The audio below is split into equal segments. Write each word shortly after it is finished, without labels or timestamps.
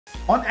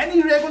On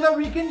any regular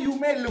weekend, you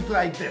may look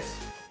like this,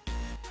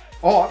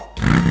 or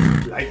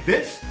like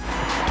this,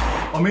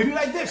 or maybe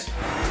like this.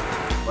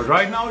 But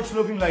right now, it's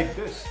looking like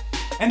this.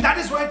 And that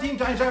is why Team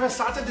Time Drive has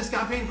started this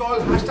campaign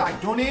called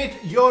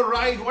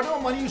 #DonateYourRide.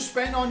 Whatever money you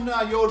spend on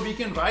your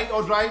weekend ride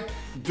or drive,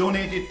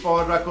 donate it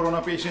for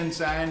Corona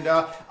patients. And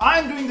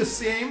I'm doing the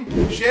same,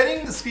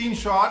 sharing the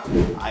screenshot.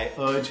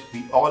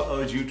 We all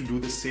urge you to do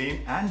the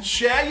same and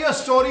share your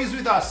stories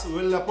with us.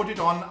 We'll put it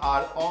on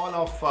all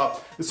of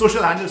the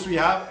social handles we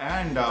have,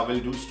 and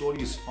we'll do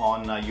stories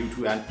on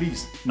YouTube. And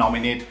please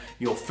nominate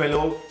your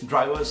fellow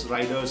drivers,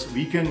 riders,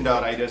 weekend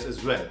riders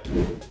as well.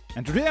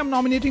 And today I'm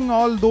nominating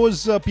all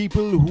those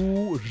people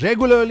who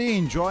regularly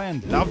enjoy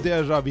and love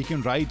their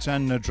weekend rides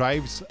and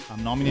drives.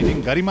 I'm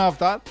nominating Garima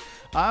Avtar.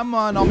 I'm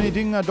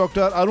nominating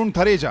Dr. Arun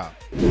Thareja,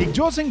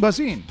 Igjot Singh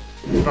Bhasin,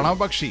 Pranav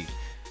Bakshi.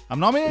 I'm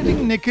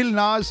nominating Nikhil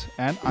Naz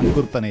and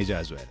Ankur Taneja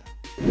as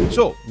well.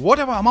 So,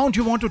 whatever amount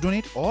you want to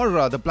donate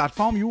or the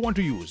platform you want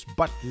to use,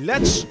 but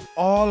let's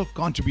all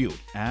contribute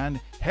and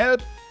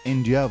help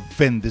India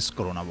win this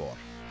Corona war.